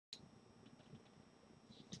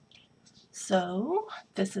So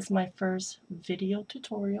this is my first video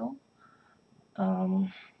tutorial.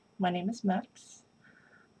 My name is Max.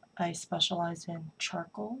 I specialize in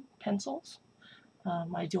charcoal pencils.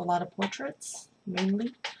 I do a lot of portraits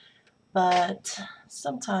mainly, but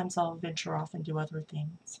sometimes I'll venture off and do other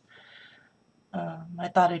things. I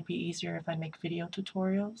thought it'd be easier if I make video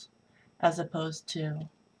tutorials as opposed to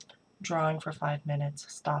drawing for 5 minutes,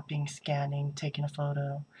 stopping, scanning, taking a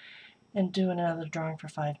photo, and doing another drawing for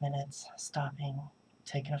 5 minutes, stopping,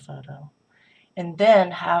 taking a photo, and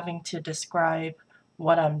then having to describe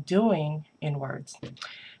what I'm doing in words.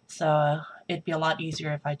 So it'd be a lot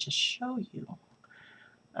easier if I just show you.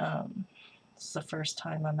 It's the first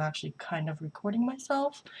time I'm actually kind of recording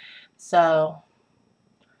myself, so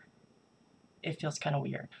it feels kind of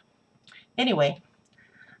weird. Anyway,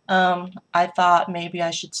 I thought maybe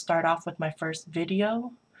I should start off with my first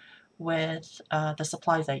video with the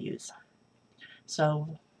supplies I use.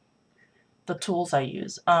 So the tools I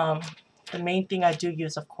use. The main thing I do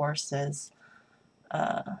use, of course, is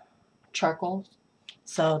charcoal.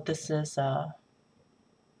 So this is I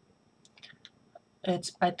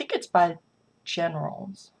think it's by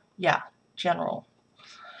Generals. Yeah, General.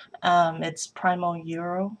 It's Primo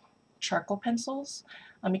Euro charcoal pencils.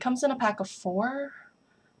 It comes in a pack of 4.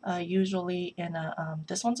 Usually in a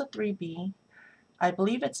this one's a 3B. I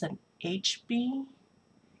believe it's an HB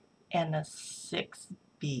and a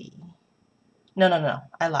 6B. No,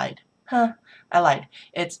 I lied. I lied.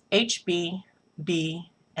 It's HB,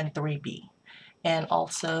 B, and 3B. And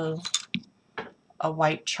also a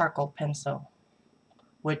white charcoal pencil,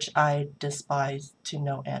 which I despise to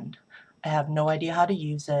no end. I have no idea how to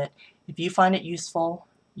use it. If you find it useful,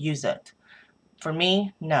 use it. For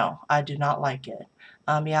me, no, I do not like it.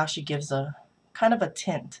 It actually gives a kind of a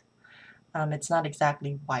tint. It's not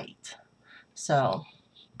exactly white. So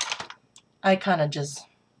I kind of just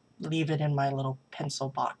leave it in my little pencil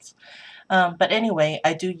box. But anyway,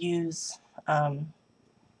 I do use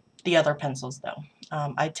the other pencils though.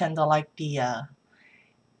 I tend to like the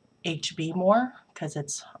HB more because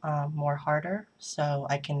it's more harder, so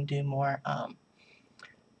I can do more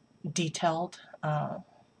detailed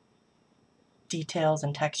details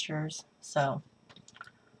and textures. So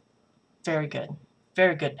very good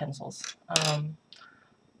pencils.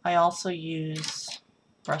 I also use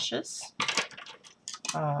brushes.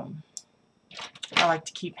 I like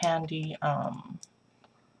to keep handy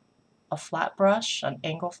a flat brush, an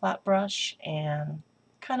angle flat brush, and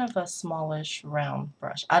kind of a smallish round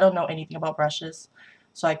brush. I don't know anything about brushes,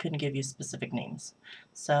 so I couldn't give you specific names.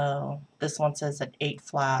 So this one says an 8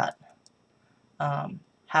 flat,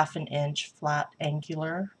 half an inch flat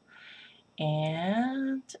angular,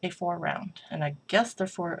 and a 4 round. And I guess they're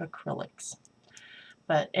for acrylics.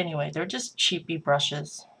 But anyway, they're just cheapy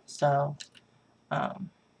brushes, so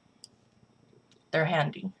they're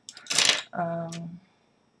handy.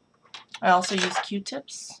 I also use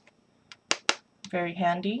Q-tips, very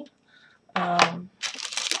handy. I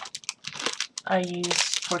use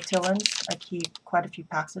Tortillons. I keep quite a few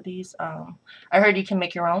packs of these. I heard you can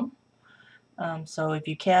make your own. So if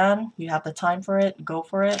you can, you have the time for it, go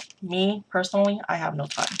for it. Me, personally, I have no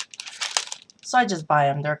time. So I just buy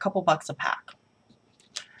them. They're a couple bucks a pack.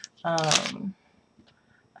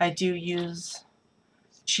 I do use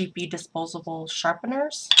cheapy disposable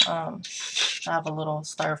sharpeners. I have a little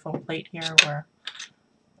styrofoam plate here where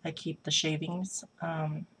I keep the shavings.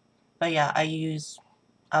 But yeah,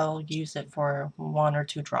 I'll use it for 1 or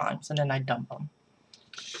 2 drawings and then I dump them.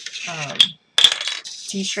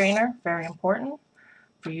 Tea strainer, very important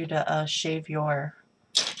for you to shave your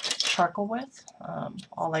charcoal with.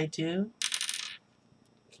 All I do,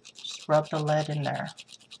 just rub the lead in there.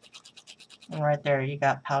 And right there you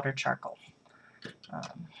got powdered charcoal.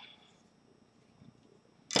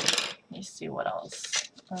 Let me see what else.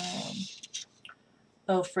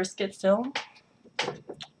 Frisket film.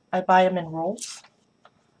 I buy them in rolls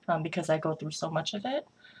because I go through so much of it.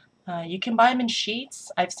 You can buy them in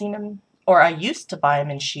sheets. I've seen them, or I used to buy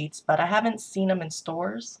them in sheets, but I haven't seen them in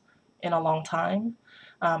stores in a long time.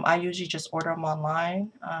 I usually just order them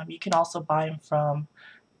online. You can also buy them from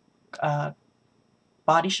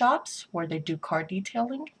body shops where they do car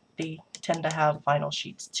detailing. They tend to have vinyl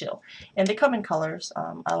sheets too, and they come in colors.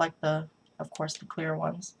 I like of course, the clear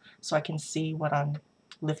ones, so I can see what I'm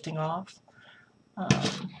lifting off.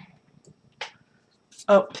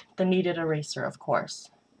 Oh, the kneaded eraser, of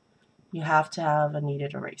course. You have to have a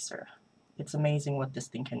kneaded eraser. It's amazing what this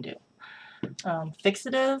thing can do.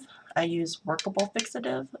 Fixitive, I use Workable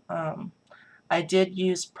fixative. I did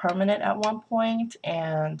use permanent at one point,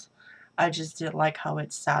 and I just didn't like how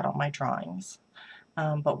it sat on my drawings.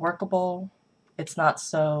 But Workable, it's not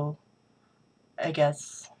so I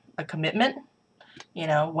guess, a commitment. You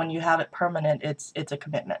know, when you have it permanent, it's a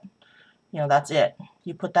commitment. You know, that's it.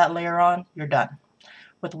 You put that layer on, you're done.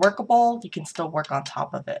 With Workable, you can still work on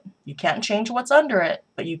top of it. You can't change what's under it,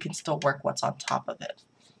 but you can still work what's on top of it.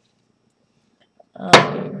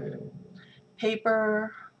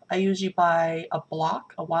 Paper, I usually buy a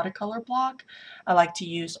block, a watercolor block. I like to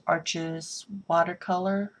use Arches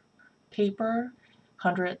watercolor paper,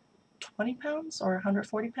 120 pounds or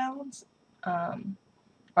 140 pounds.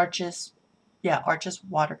 Arches, yeah, Arches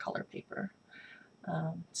watercolor paper.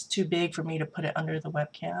 It's too big for me to put it under the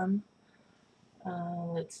webcam.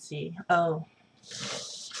 Let's see. Oh,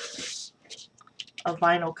 a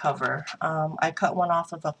vinyl cover. I cut one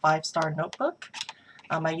off of a 5-star notebook.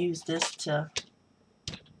 I use this to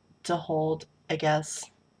hold, I guess,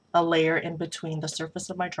 a layer in between the surface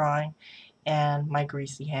of my drawing and my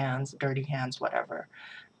greasy hands, dirty hands, whatever.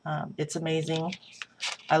 It's amazing.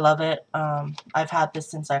 I love it. I've had this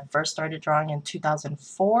since I first started drawing in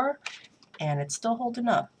 2004, and it's still holding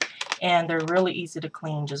up. And they're really easy to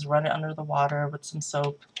clean. Just run it under the water with some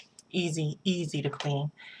soap. Easy to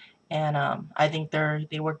clean. And I think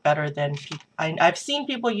they work better than I've seen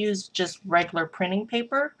people use just regular printing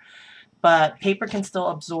paper, but paper can still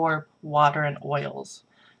absorb water and oils.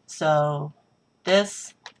 So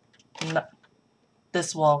this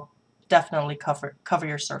will definitely cover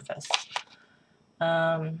your surface.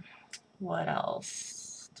 What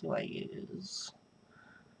else do I use?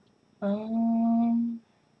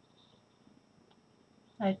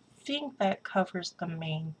 I think that covers the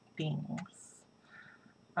main things.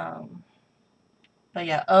 But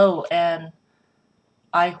yeah, oh, and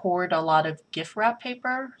I hoard a lot of gift wrap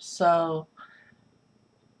paper, so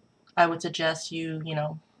I would suggest you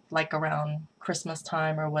know, like around Christmas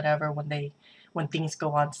time or whatever, when things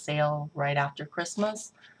go on sale right after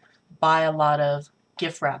Christmas, buy a lot of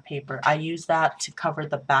gift wrap paper. I use that to cover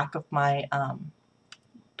the back of my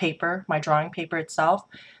paper, my drawing paper itself.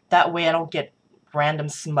 That way I don't get random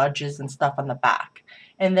smudges and stuff on the back.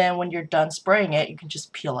 And then when you're done spraying it, you can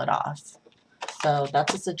just peel it off. So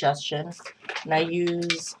that's a suggestion. And I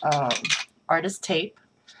use artist tape.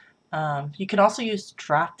 You can also use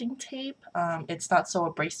drafting tape. It's not so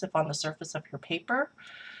abrasive on the surface of your paper.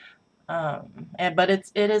 But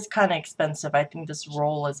it is kind of expensive. I think this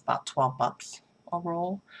roll is about 12 bucks a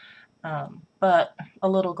roll. But a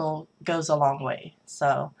little goes a long way.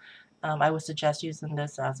 So I would suggest using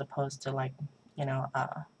this as opposed to, like, you know,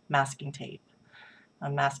 masking tape.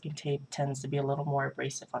 Masking tape tends to be a little more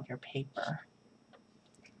abrasive on your paper.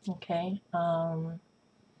 Okay,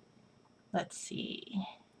 let's see.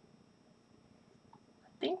 I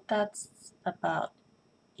think that's about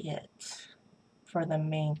it for the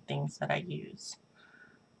main things that I use.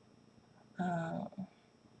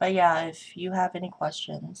 But yeah, if you have any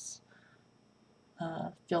questions,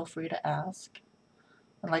 feel free to ask.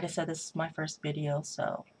 And like I said, this is my first video,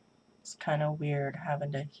 so it's kind of weird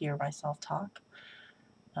having to hear myself talk.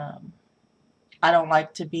 I don't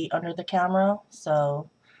like to be under the camera, so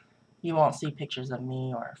you won't see pictures of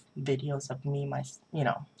me or videos of me, you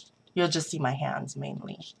know, you'll just see my hands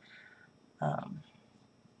mainly.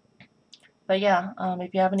 But yeah,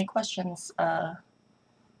 if you have any questions, go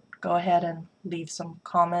ahead and leave some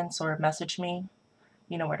comments or message me.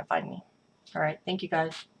 You know where to find me. Alright, thank you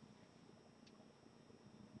guys.